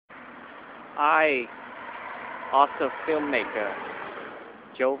I, author filmmaker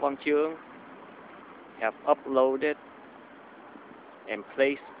CHAU VAN TRUONG, have uploaded and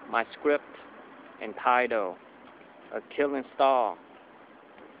placed my script entitled A Killing Star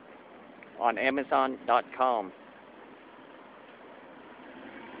on Amazon.com.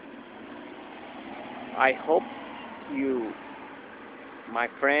 I hope you, my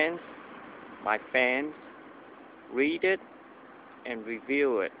friends, my fans, read it and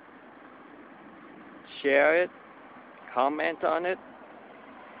review it. Share it, comment on it.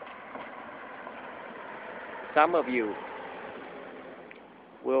 Some of you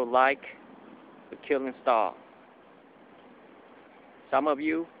will like The Killing Star. Some of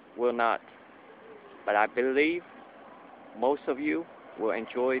you will not. But I believe most of you will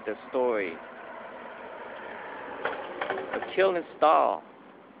enjoy the story. The Killing Star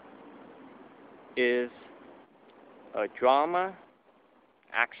is a drama,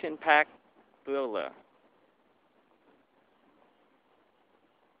 action-packed thriller.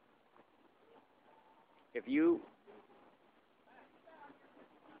 If you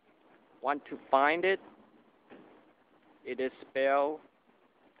want to find it, it is spelled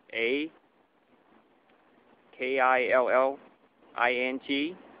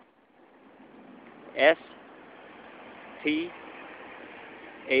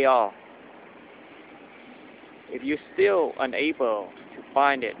If you're still unable to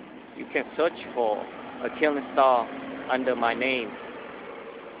find it, you can search for A Killing Star under my name,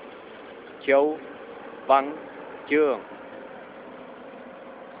 CHAU VAN TRUONG.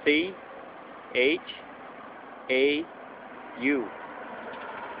 CHAUVANTRUONG.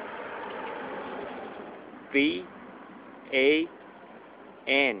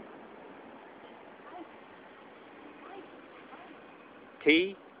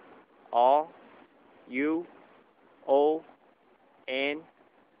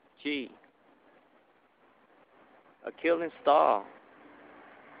 A Killing Star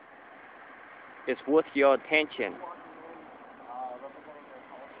is worth your attention.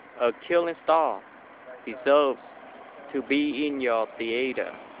 A Killing Star deserves to be in your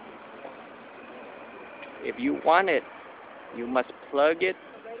theater. If you want it, you must plug it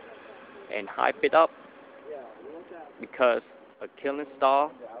and hype it up, because A Killing Star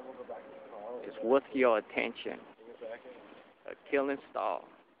is worth your attention. A Killing Star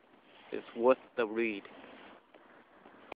is worth the read.